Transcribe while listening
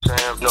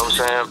Welcome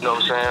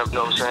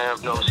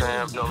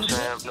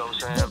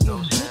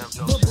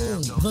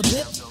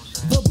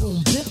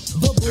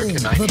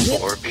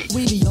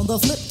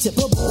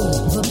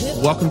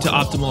to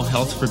Optimal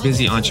Health for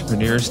Busy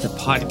Entrepreneurs, the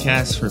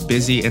podcast for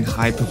busy and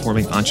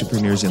high-performing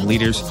entrepreneurs and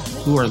leaders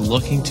who are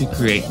looking to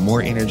create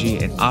more energy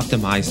and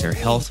optimize their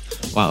health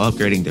while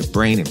upgrading their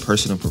brain and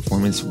personal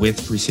performance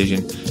with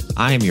precision.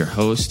 I am your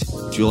host,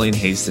 Julian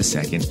Hayes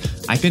II.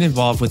 I've been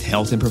involved with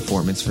health and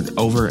performance for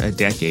over a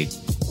decade.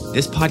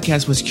 This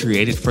podcast was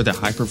created for the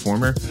high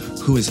performer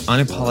who is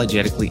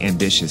unapologetically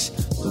ambitious,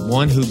 the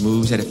one who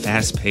moves at a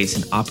fast pace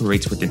and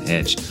operates with an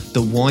edge,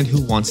 the one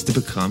who wants to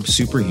become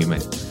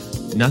superhuman.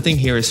 Nothing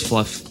here is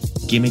fluff,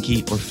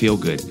 gimmicky, or feel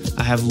good.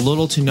 I have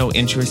little to no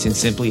interest in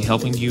simply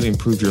helping you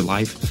improve your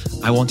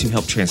life. I want to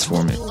help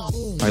transform it.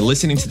 By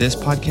listening to this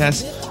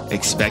podcast,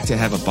 expect to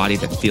have a body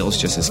that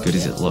feels just as good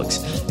as it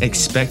looks.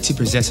 Expect to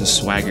possess a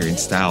swagger and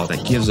style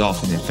that gives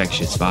off an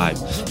infectious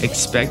vibe.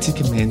 Expect to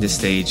command the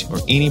stage or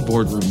any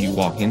boardroom you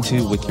walk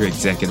into with your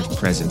executive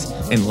presence.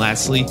 And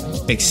lastly,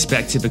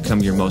 expect to become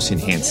your most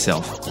enhanced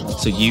self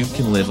so you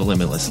can live a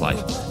limitless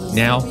life.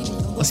 Now,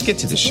 let's get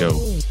to the show.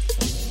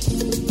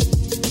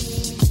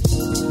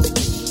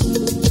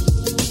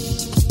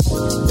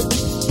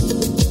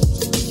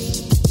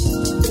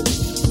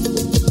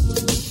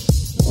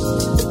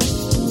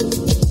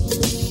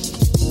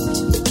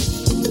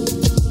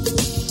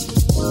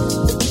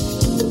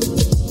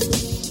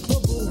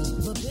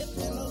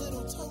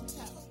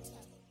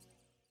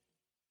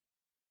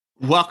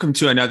 Welcome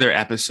to another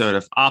episode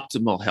of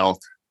Optimal Health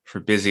for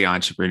Busy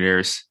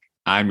Entrepreneurs.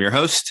 I'm your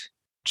host,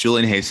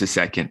 Julian Hayes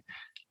II,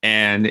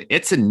 and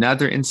it's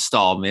another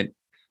installment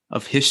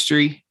of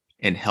history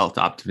and health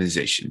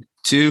optimization.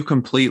 Two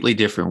completely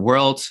different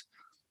worlds,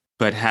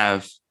 but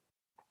have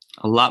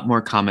a lot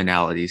more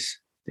commonalities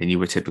than you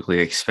would typically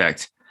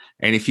expect.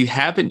 And if you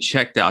haven't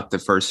checked out the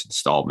first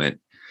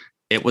installment,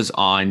 it was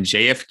on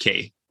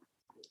JFK.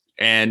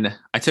 And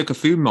I took a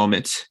few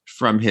moments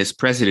from his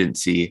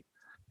presidency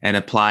and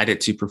applied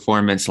it to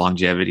performance,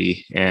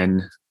 longevity,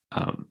 and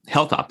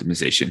health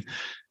optimization.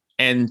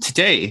 And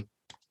today,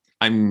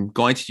 I'm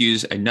going to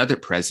use another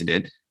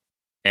president,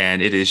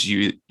 and it is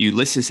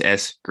Ulysses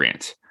S.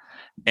 Grant.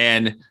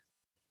 And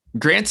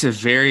Grant's a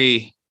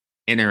very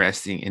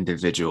interesting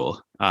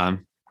individual.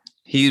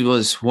 He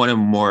was one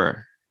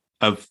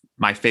of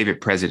my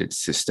favorite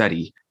presidents to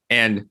study.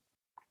 And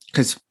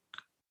because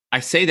I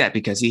say that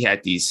because he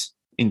had these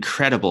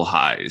incredible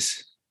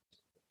highs,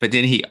 but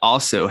then he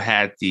also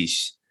had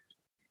these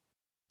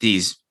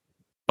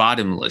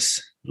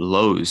bottomless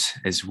lows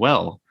as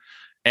well.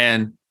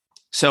 And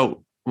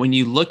so when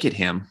you look at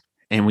him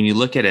and when you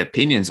look at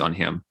opinions on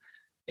him,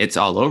 it's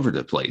all over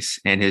the place.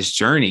 And his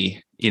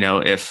journey,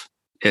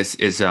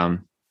 is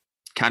kind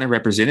of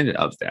representative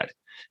of that.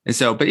 And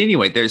so, but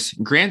anyway, there's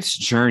Grant's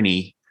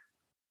journey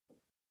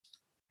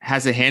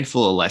has a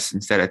handful of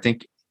lessons that I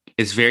think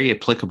is very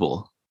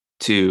applicable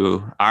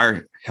to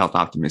our health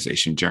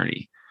optimization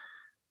journey.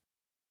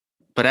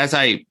 But as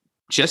I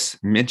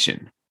just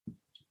mentioned,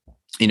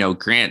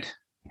 Grant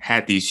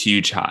had these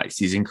huge highs,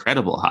 these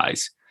incredible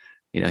highs.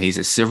 He's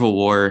a Civil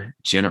War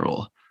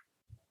general.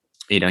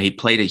 He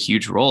played a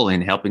huge role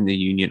in helping the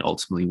Union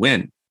ultimately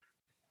win.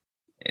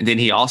 And then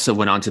he also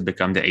went on to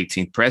become the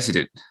 18th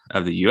president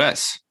of the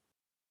U.S.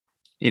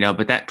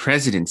 But that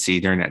presidency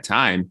during that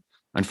time,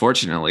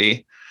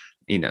 unfortunately,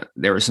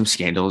 there were some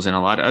scandals and a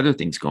lot of other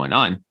things going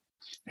on.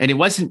 And it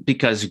wasn't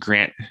because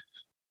Grant,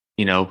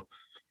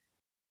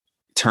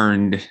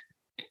 turned,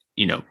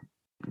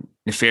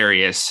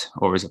 nefarious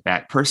or was a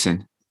bad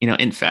person.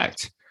 In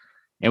fact,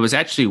 it was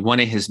actually one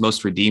of his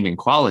most redeeming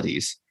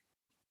qualities.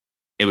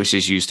 It was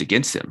just used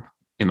against him,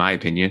 in my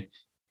opinion.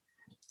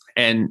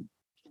 And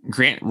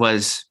Grant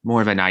was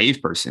more of a naive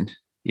person.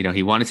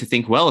 He wanted to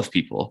think well of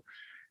people,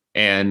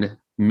 and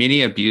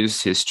many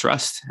abused his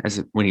trust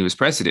when he was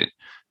president.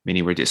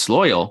 Many were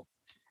disloyal,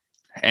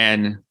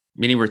 and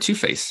many were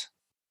two-faced.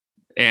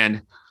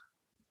 And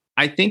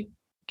I think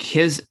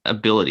his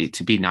ability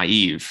to be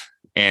naive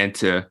and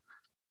to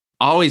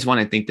always want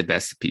to think the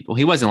best of people.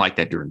 He wasn't like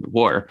that during the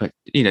war, but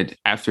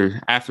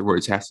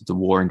afterwards, after the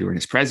war and during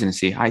his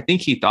presidency, I think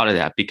he thought of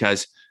that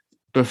because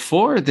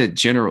before the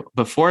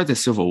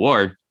Civil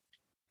War,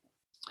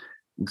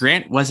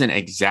 Grant wasn't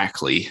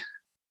exactly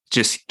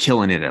just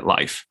killing it at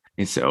life.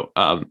 And so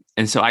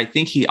I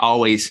think he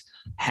always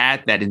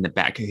had that in the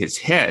back of his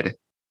head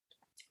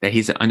that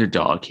he's an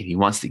underdog and he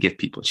wants to give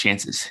people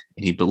chances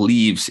and he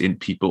believes in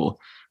people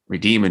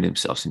redeeming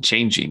themselves and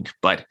changing.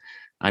 But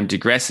I'm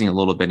digressing a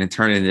little bit and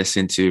turning this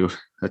into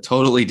a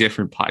totally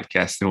different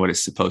podcast than what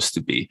it's supposed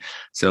to be.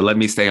 So let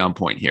me stay on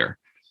point here.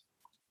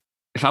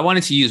 If I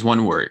wanted to use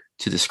one word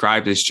to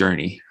describe this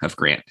journey of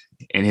Grant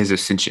and his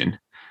ascension,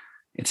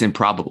 it's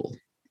improbable.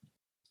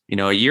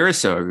 A year or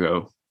so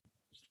ago,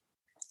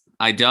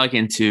 I dug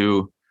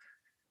into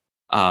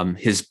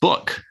his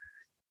book,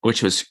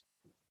 which was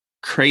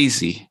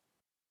crazy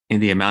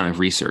in the amount of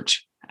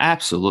research,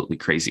 absolutely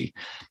crazy.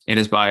 It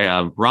is by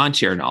Ron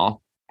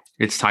Chernow.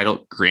 It's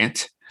titled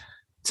Grant.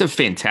 It's a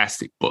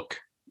fantastic book.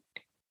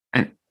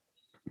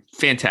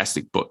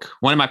 fantastic book.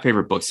 One of my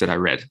favorite books that I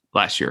read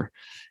last year.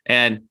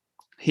 And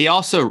he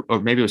also, or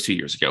maybe it was 2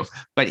 years ago,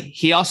 but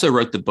he also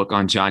wrote the book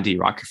on John D.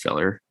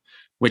 Rockefeller,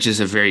 which is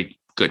a very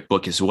good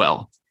book as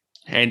well.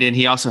 And then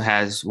he also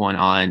has one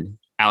on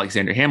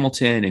Alexander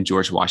Hamilton and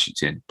George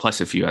Washington,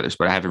 plus a few others,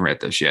 but I haven't read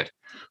those yet.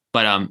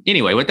 But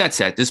anyway, with that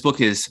said, this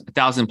book is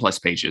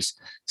 1,000+ pages.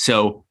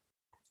 So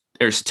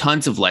there's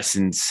tons of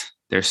lessons.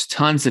 There's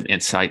tons of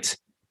insights.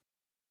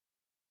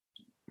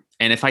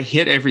 And if I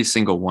hit every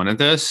single one of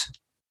those,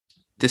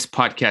 this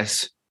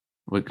podcast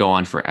would go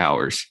on for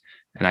hours.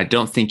 And I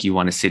don't think you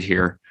want to sit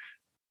here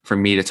for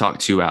me to talk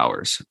 2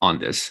 hours on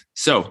this.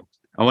 So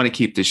I want to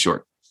keep this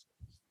short.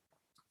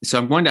 So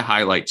I'm going to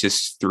highlight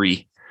just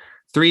three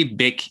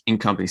big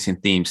encompassing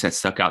themes that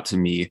stuck out to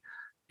me.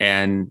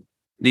 And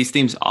these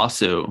themes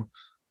also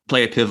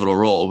play a pivotal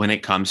role when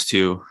it comes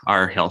to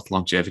our health,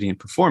 longevity, and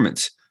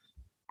performance.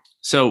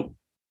 So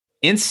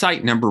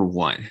insight number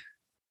one,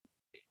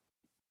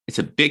 it's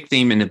a big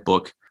theme in the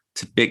book.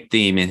 It's a big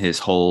theme in his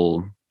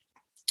whole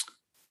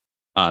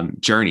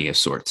journey of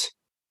sorts,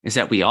 is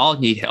that we all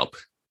need help.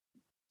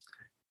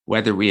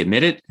 Whether we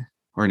admit it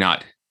or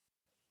not,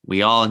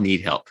 we all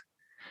need help.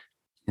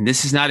 And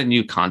this is not a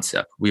new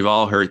concept. We've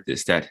all heard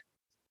this, that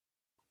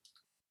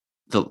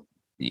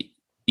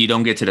you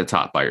don't get to the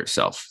top by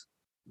yourself.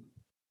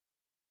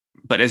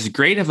 But as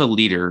great of a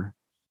leader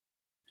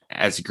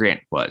as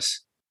Grant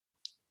was,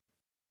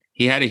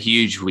 he had a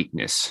huge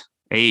weakness,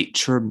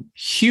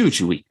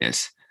 huge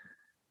weakness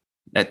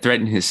that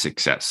threatened his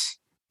success.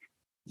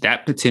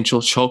 That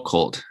potential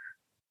chokehold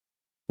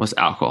was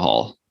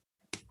alcohol.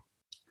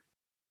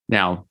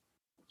 Now,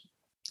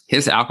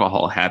 his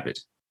alcohol habit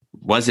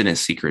wasn't a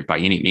secret by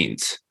any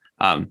means.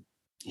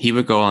 He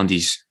would go on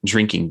these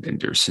drinking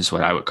benders, is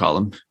what I would call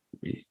them,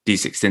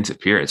 these extensive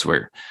periods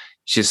where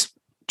he's just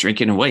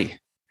drinking away.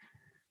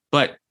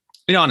 But,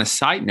 on a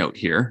side note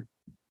here,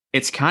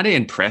 it's kind of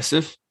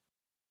impressive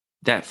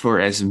that for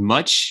as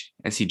much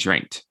as he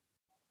drank,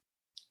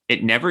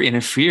 it never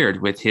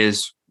interfered with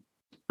his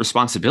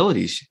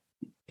responsibilities,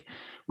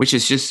 which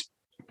is just,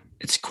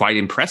 it's quite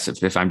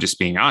impressive if I'm just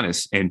being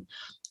honest. And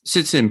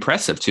it's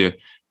impressive to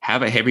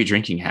have a heavy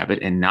drinking habit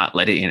and not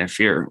let it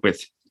interfere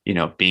with,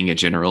 being a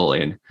general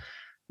and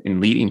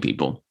leading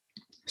people.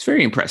 It's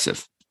very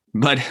impressive.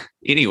 But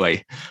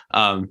anyway,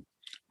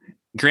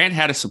 Grant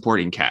had a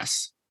supporting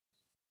cast,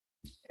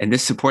 and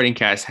this supporting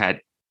cast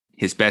had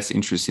his best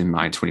interest in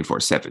mind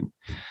 24/7.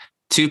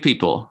 Two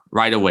people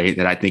right away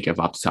that I think of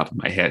off the top of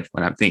my head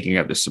when I'm thinking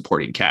of the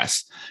supporting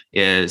cast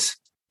is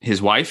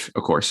his wife,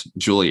 of course,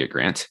 Julia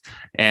Grant,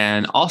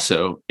 and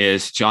also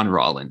is John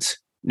Rawlins.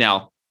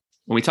 Now,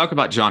 when we talk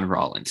about John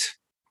Rawlins,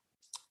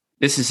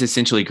 this is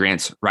essentially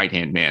Grant's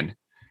right-hand man.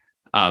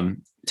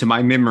 To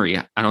my memory,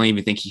 I don't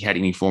even think he had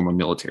any formal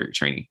military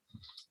training.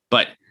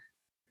 But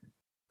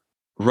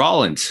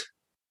Rawlins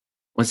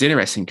was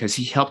interesting because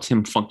he helped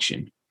him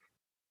function.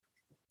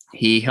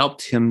 He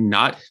helped him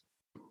not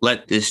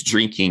let this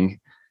drinking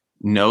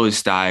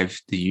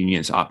nosedive the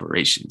union's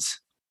operations.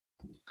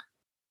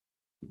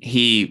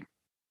 He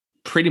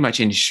pretty much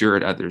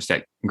ensured others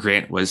that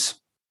Grant was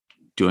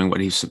doing what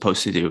he was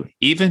supposed to do,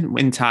 even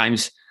when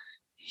times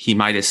he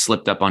might have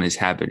slipped up on his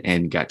habit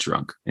and got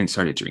drunk and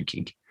started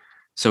drinking.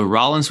 So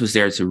Rawlins was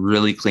there to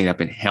really clean up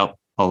and help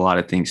a lot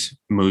of things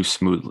move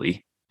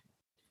smoothly.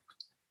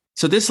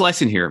 So this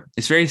lesson here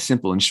is very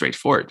simple and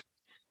straightforward.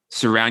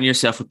 Surround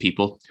yourself with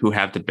people who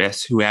have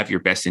your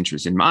best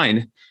interests in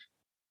mind,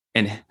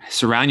 and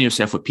surround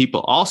yourself with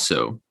people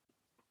also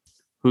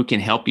who can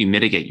help you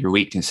mitigate your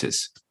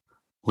weaknesses.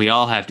 We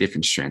all have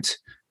different strengths.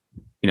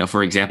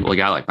 For example, a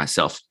guy like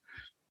myself,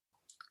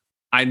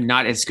 I'm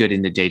not as good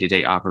in the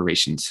day-to-day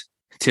operations.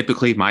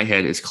 Typically, my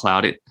head is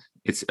clouded.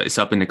 It's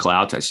up in the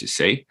clouds, I should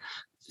say.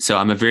 So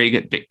I'm a very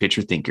good big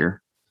picture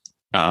thinker.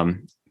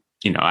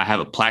 I have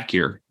a plaque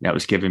here that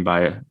was given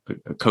by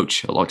a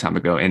coach a long time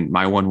ago, and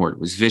my one word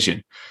was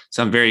vision.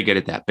 So I'm very good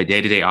at that. But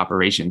day-to-day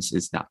operations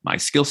is not my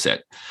skill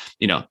set.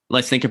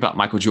 Let's think about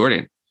Michael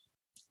Jordan.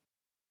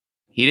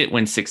 He didn't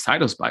win 6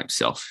 titles by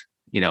himself.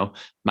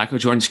 Michael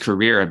Jordan's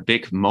career, a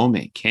big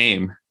moment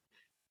came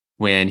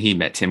when he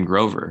met Tim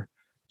Grover,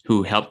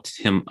 who helped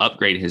him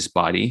upgrade his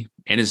body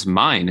and his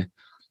mind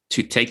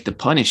to take the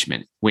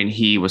punishment when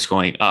he was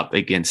going up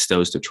against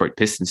those Detroit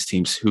Pistons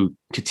teams who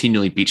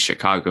continually beat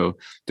Chicago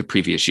the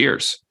previous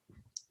years.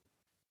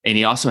 And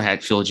he also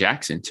had Phil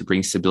Jackson to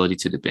bring stability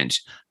to the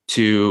bench,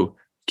 to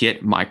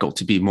get Michael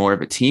to be more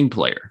of a team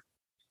player.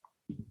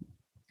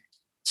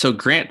 So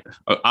Grant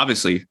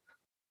obviously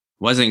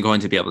wasn't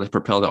going to be able to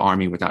propel the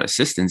Army without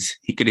assistance.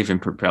 He could even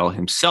propel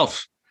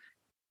himself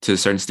to a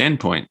certain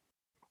standpoint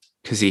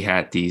because he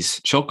had these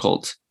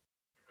chokeholds.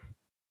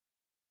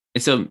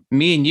 And so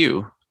me and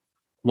you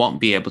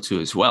won't be able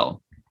to as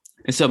well.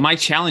 And so my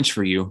challenge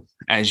for you,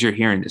 as you're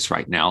hearing this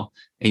right now,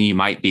 and you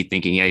might be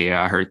thinking,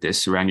 yeah, I heard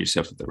this, surround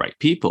yourself with the right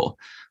people.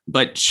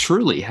 But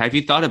truly, have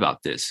you thought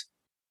about this?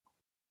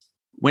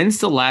 When's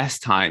the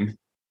last time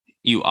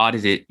you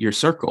audited your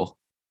circle?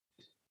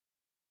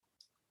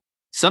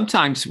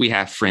 Sometimes we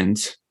have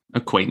friends,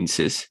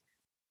 acquaintances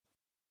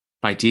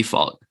by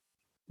default.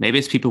 Maybe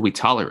it's people we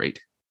tolerate,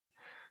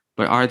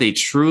 but are they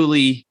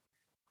truly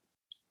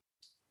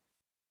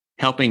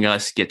helping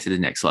us get to the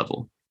next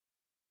level?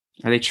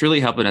 Are they truly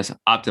helping us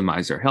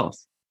optimize our health?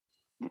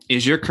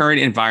 Is your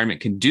current environment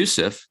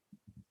conducive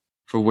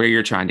for where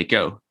you're trying to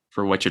go,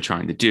 for what you're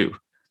trying to do?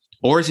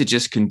 Or is it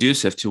just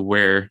conducive to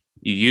where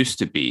you used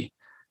to be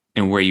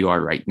and where you are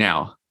right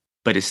now,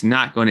 but it's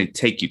not going to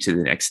take you to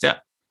the next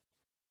step?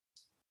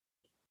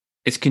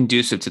 It's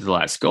conducive to the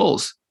last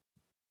goals.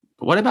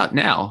 But what about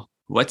now?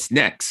 What's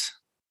next?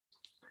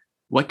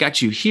 What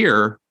got you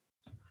here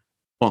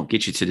won't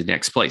get you to the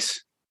next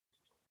place.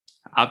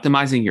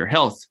 Optimizing your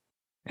health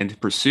and the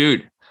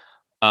pursuit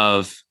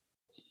of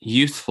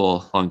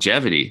youthful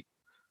longevity,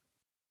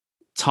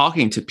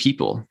 talking to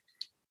people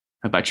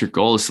about your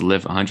goal is to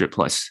live 100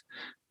 plus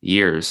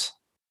years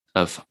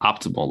of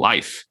optimal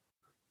life.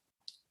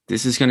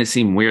 This is going to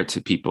seem weird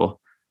to people.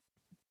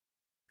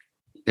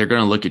 They're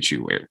going to look at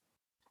you weird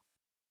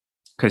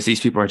because these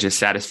people are just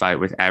satisfied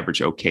with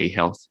average okay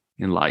health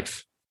in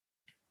life.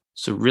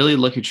 So really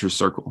look at your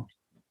circle.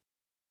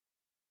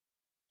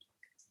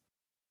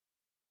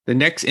 The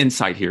next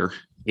insight here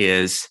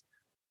is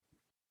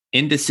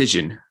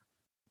indecision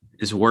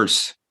is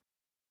worse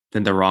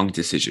than the wrong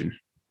decision.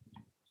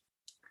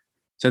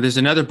 So there's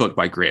another book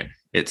by Grant.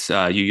 It's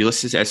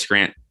Ulysses S.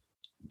 Grant,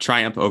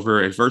 Triumph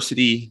Over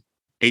Adversity,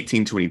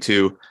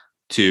 1822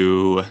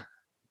 to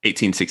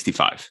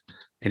 1865.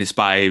 And it's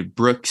by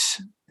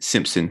Brooks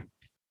Simpson.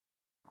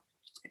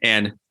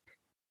 And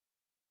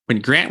when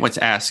Grant was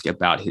asked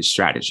about his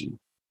strategy,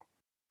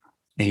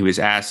 and he was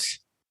asked,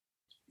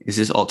 is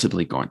this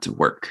ultimately going to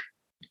work?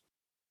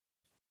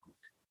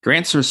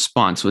 Grant's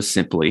response was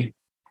simply,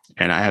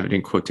 and I have it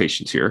in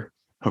quotations here,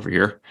 over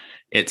here,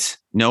 it's,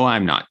 no,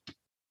 I'm not.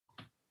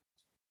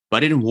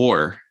 But in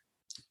war,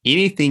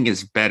 anything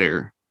is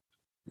better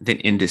than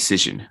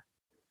indecision.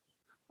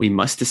 We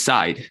must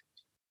decide.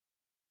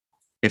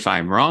 If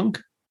I'm wrong,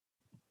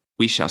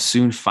 we shall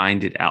soon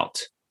find it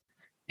out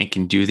and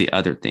can do the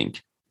other thing.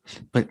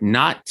 But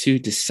not to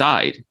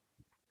decide,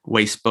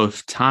 waste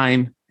both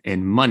time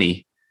and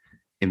money,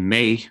 and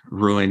may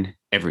ruin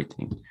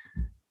everything.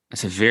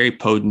 That's a very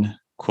potent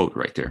quote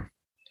right there.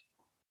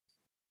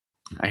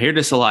 I hear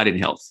this a lot in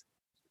health.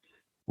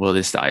 Will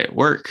this diet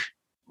work?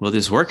 Will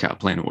this workout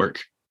plan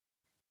work?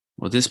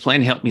 Will this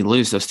plan help me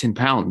lose those 10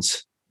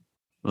 pounds?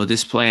 Will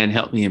this plan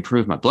help me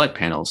improve my blood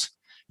panels?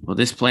 Will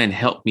this plan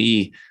help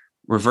me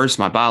reverse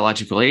my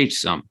biological age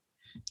some?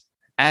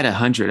 Add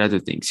 100 other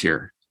things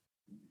here.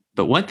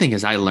 But one thing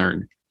as I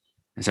learn,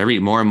 as I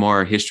read more and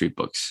more history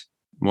books,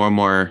 more and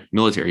more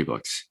military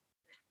books,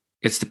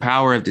 it's the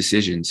power of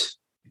decisions.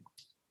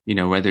 You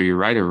know, whether you're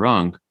right or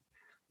wrong,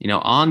 you know,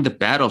 on the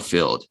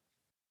battlefield,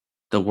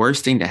 the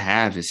worst thing to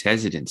have is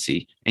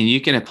hesitancy. And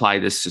you can apply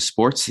this to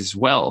sports as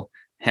well.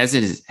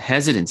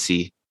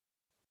 Hesitancy,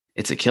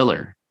 it's a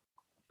killer.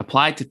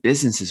 Applied to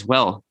business as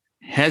well.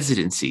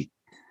 Hesitancy,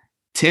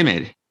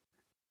 timid,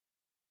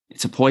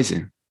 it's a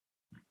poison.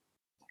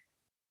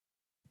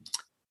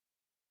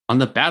 On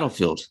the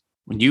battlefield,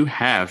 when you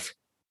have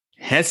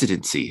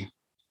hesitancy,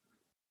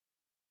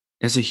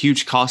 there's a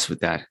huge cost with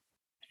that,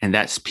 and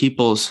that's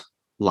people's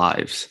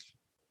lives.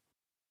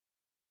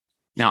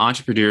 Now,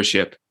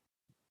 entrepreneurship,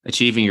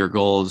 achieving your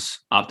goals,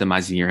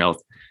 optimizing your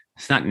health,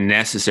 it's not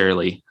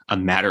necessarily a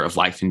matter of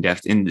life and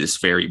death in this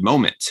very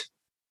moment,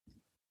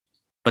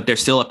 but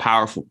there's still a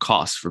powerful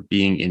cost for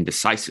being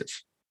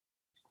indecisive.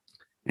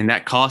 And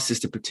that cost is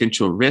the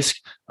potential risk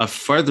of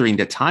furthering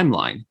the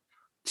timeline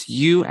to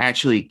you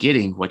actually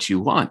getting what you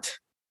want.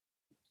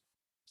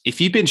 If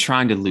you've been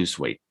trying to lose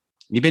weight,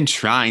 you've been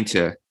trying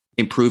to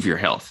improve your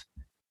health,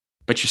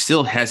 but you're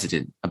still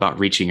hesitant about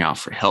reaching out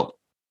for help,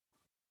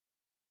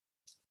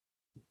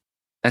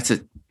 that's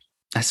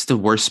the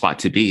worst spot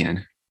to be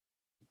in.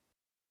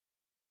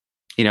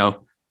 You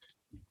know,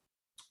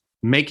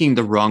 making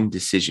the wrong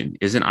decision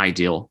isn't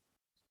ideal,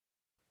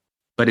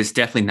 but it's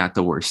definitely not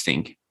the worst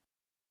thing.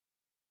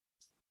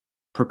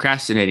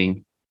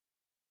 Procrastinating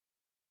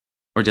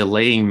or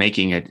delaying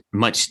making a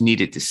much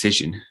needed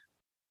decision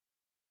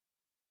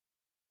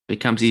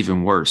becomes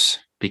even worse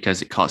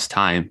because it costs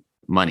time,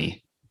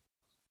 money,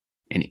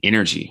 and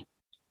energy.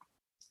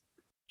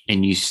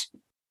 And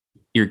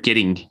you're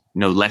getting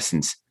no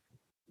lessons,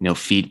 no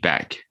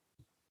feedback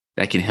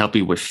that can help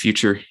you with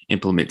future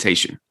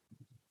implementation.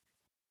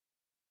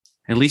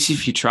 At least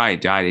if you try a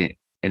diet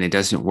and it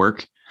doesn't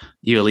work,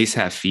 you at least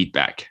have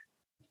feedback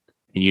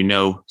and you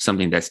know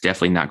something that's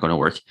definitely not going to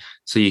work,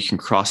 so you can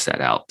cross that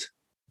out.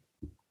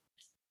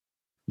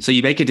 So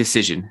you make a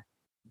decision.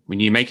 When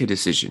you make a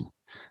decision,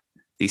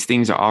 these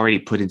things are already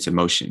put into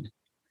motion.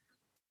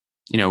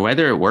 You know,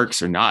 whether it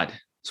works or not,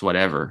 it's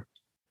whatever.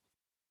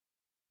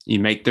 You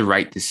make the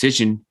right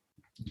decision,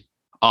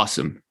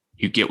 awesome.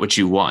 You get what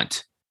you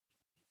want,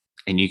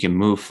 and you can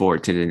move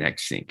forward to the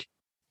next thing.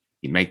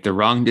 You make the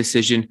wrong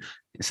decision,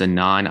 it's a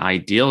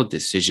non-ideal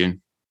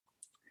decision.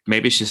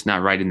 Maybe it's just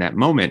not right in that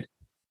moment.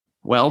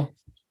 Well,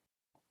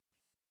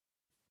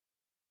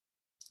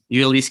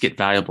 you at least get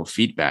valuable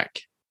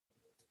feedback.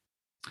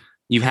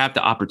 you have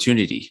the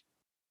opportunity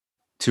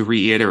to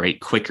reiterate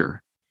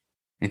quicker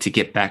and to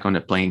get back on the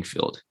playing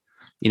field.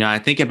 I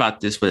think about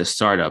this with a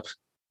startup,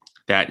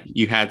 that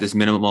you have this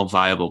minimal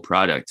viable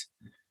product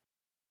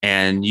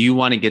and you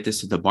want to get this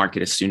to the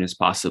market as soon as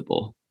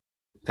possible.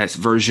 That's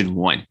version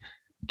 1.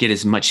 Get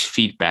as much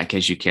feedback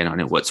as you can on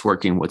it. What's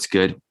working, what's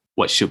good,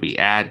 what should we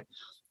add?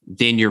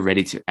 Then you're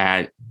ready to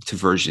add to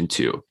version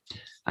 2.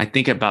 I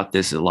think about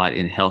this a lot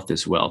in health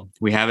as well.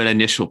 We have an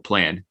initial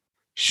plan.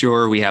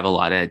 Sure, we have a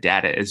lot of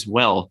data as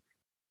well,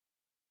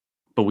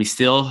 but we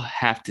still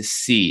have to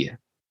see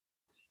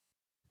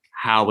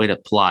how it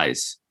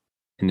applies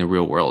in the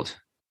real world.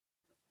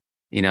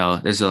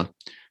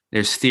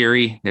 There's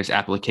theory, there's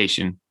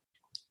application,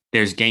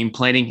 there's game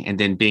planning, and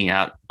then being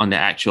out on the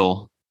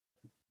actual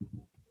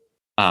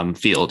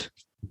field.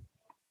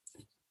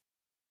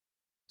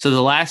 So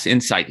the last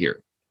insight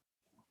here,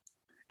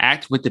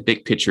 act with the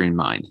big picture in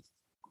mind.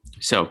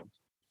 So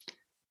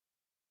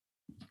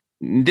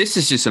this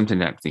is just something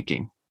that I'm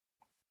thinking.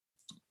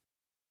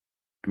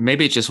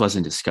 Maybe it just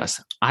wasn't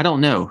discussed. I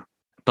don't know.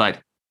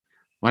 But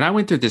when I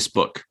went through this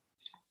book,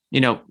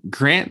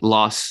 Grant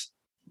lost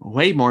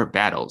way more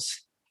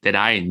battles than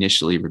I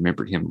initially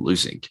remembered him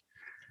losing.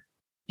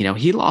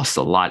 He lost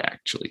a lot,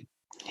 actually.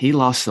 He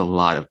lost a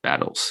lot of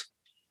battles.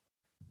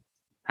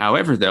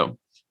 However, though,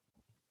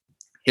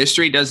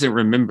 history doesn't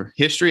remember.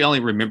 History only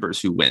remembers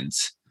who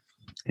wins.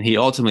 And he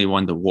ultimately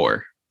won the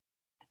war.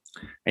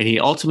 And he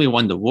ultimately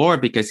won the war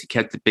because he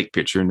kept the big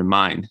picture in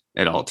mind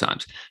at all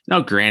times. Now,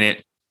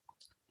 granted,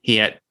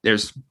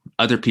 there's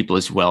other people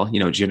as well.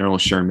 General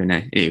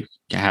Sherman, you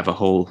have a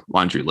whole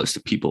laundry list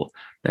of people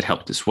that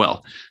helped as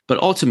well.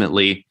 But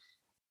ultimately,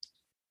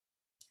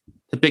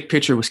 the big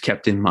picture was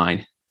kept in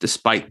mind,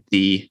 despite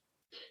the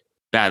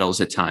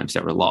battles at times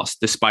that were lost,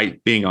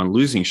 despite being on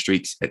losing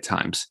streaks at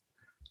times.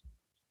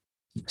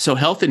 So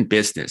health and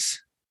business,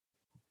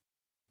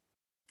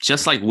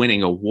 just like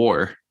winning a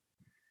war,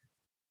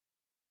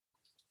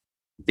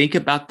 think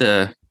about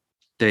the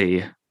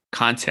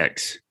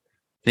context.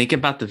 Think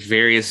about the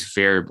various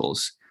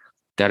variables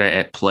that are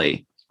at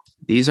play.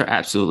 These are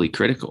absolutely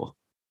critical.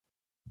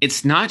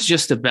 It's not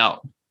just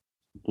about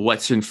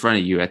what's in front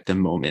of you at the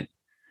moment.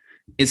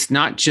 It's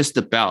not just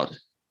about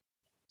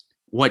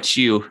what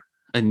you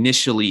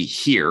initially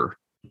hear.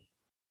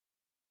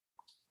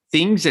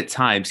 Things at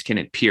times can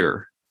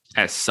appear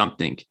as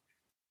something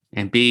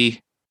and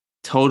be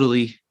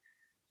totally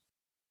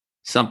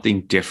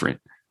something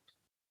different.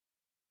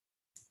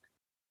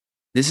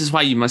 This is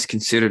why you must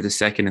consider the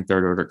second and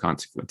third order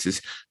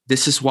consequences.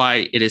 This is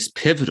why it is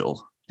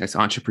pivotal as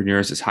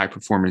entrepreneurs, as high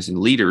performers and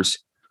leaders,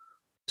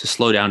 to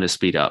slow down, to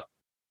speed up,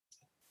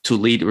 to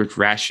lead with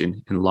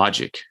ration and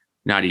logic,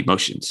 not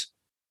emotions,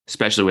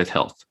 especially with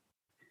health.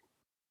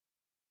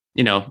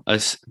 A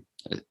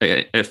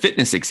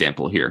fitness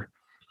example here.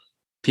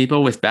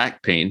 People with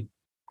back pain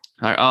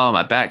are, oh,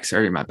 my back's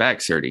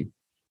hurting.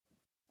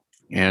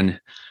 And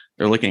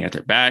they're looking at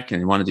their back and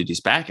they want to do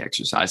these back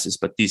exercises,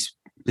 but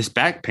this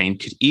back pain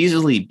could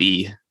easily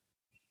be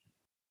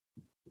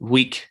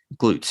weak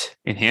glutes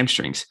and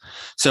hamstrings.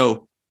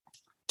 So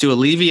to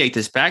alleviate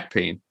this back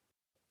pain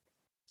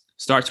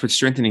starts with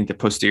strengthening the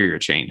posterior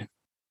chain.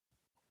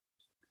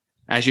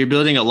 As you're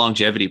building a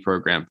longevity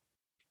program,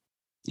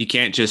 you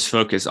can't just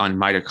focus on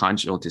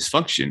mitochondrial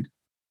dysfunction.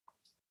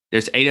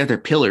 There's 8 other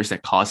pillars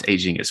that cause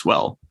aging as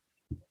well.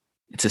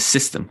 It's a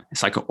system.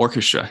 It's like an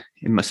orchestra.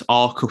 It must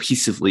all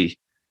cohesively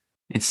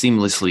and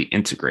seamlessly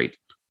integrate.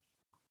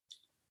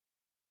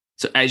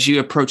 So as you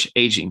approach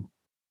aging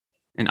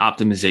and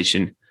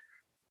optimization,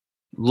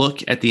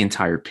 look at the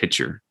entire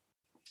picture.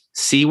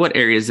 See what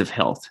areas of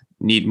health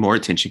need more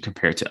attention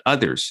compared to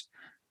others.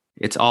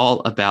 It's all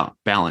about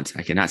balance.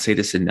 I cannot say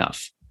this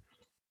enough.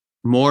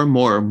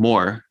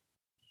 More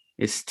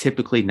is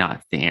typically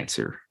not the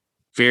answer.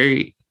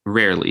 Very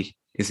rarely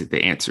is it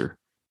the answer.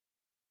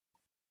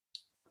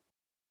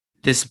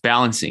 This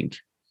balancing,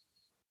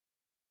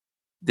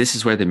 this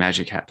is where the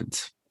magic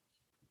happens.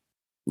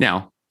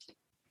 Now,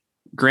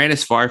 Grant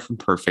is far from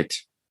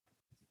perfect,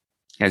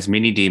 has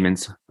many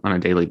demons on a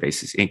daily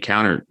basis,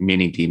 encountered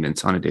many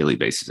demons on a daily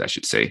basis, I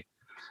should say.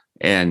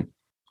 And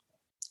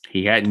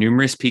he had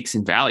numerous peaks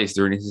and valleys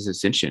during his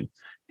ascension.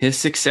 His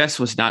success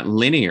was not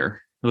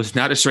linear. It was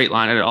not a straight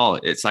line at all.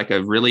 It's like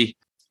a really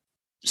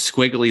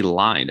squiggly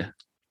line.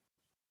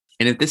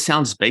 And if this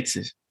sounds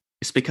basic,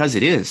 it's because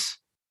it is.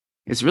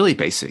 It's really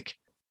basic.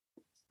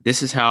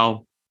 This is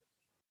how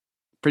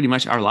pretty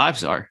much our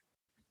lives are.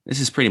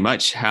 This is pretty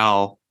much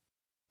how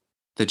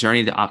the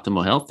journey to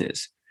optimal health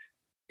is.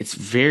 It's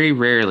very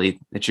rarely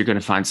that you're going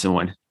to find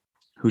someone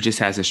who just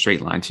has a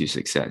straight line to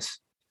success.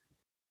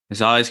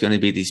 There's always going to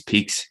be these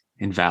peaks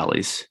and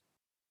valleys.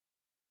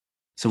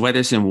 So whether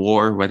it's in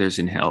war, whether it's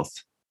in health,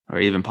 or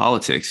even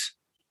politics,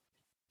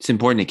 it's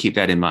important to keep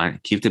that in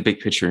mind. Keep the big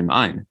picture in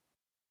mind.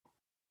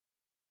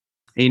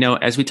 And,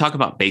 as we talk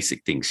about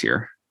basic things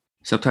here,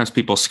 sometimes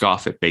people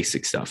scoff at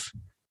basic stuff.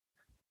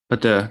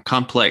 But the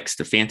complex,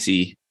 the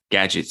fancy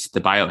gadgets,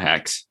 the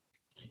biohacks,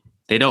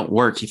 they don't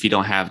work if you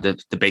don't have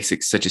the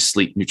basics such as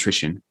sleep,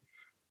 nutrition,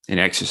 and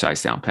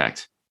exercise down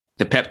packed.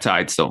 The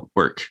peptides don't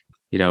work.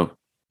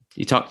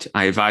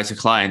 I advise a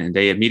client and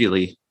they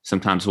immediately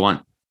sometimes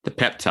want the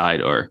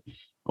peptide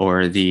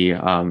or the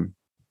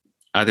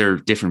other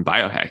different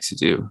biohacks to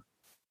do.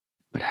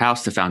 But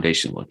how's the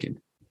foundation looking?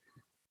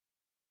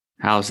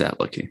 How's that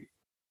looking?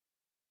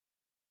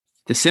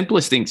 The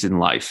simplest things in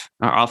life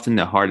are often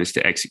the hardest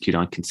to execute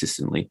on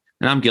consistently.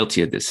 And I'm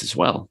guilty of this as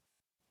well.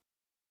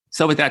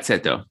 So with that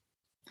said, though,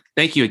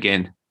 thank you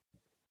again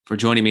for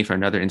joining me for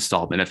another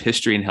installment of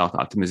History and Health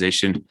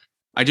Optimization.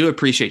 I do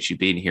appreciate you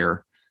being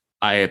here.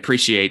 I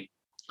appreciate,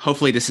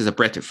 hopefully this is a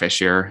breath of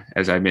fresh air,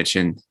 as I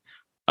mentioned,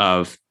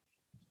 of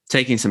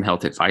taking some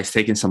health advice,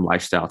 taking some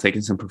lifestyle,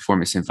 taking some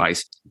performance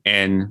advice,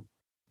 and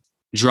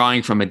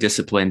drawing from a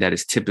discipline that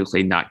is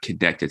typically not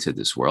connected to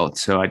this world.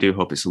 So I do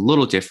hope it's a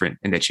little different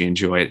and that you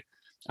enjoy it.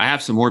 I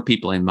have some more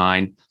people in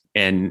mind,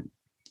 and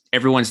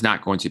everyone's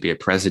not going to be a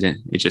president.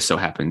 It just so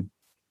happened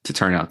to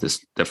turn out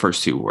the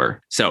first two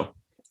were.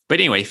 But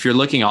anyway, if you're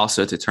looking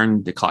also to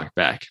turn the clock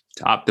back,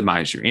 to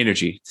optimize your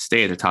energy, to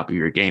stay at the top of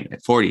your game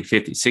at 40,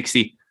 50,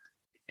 60,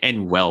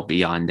 and well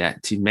beyond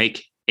that, to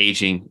make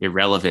aging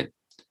irrelevant,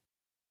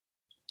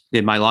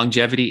 then my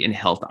longevity and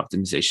health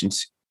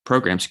optimizations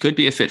programs could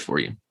be a fit for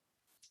you.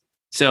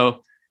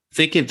 So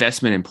think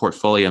investment and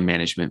portfolio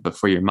management, but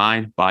for your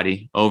mind,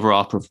 body,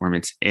 overall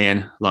performance,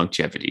 and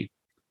longevity.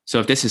 So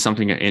if this is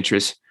something of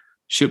interest,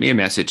 shoot me a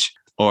message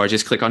or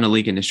just click on the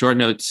link in the short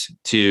notes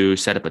to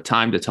set up a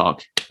time to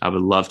talk. I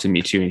would love to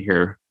meet you and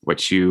hear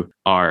what you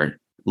are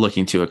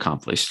looking to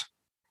accomplish.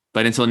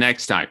 But until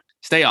next time,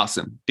 stay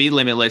awesome, be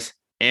limitless,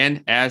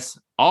 and as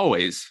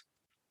always,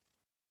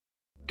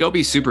 go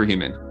be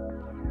superhuman.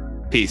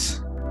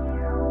 Peace.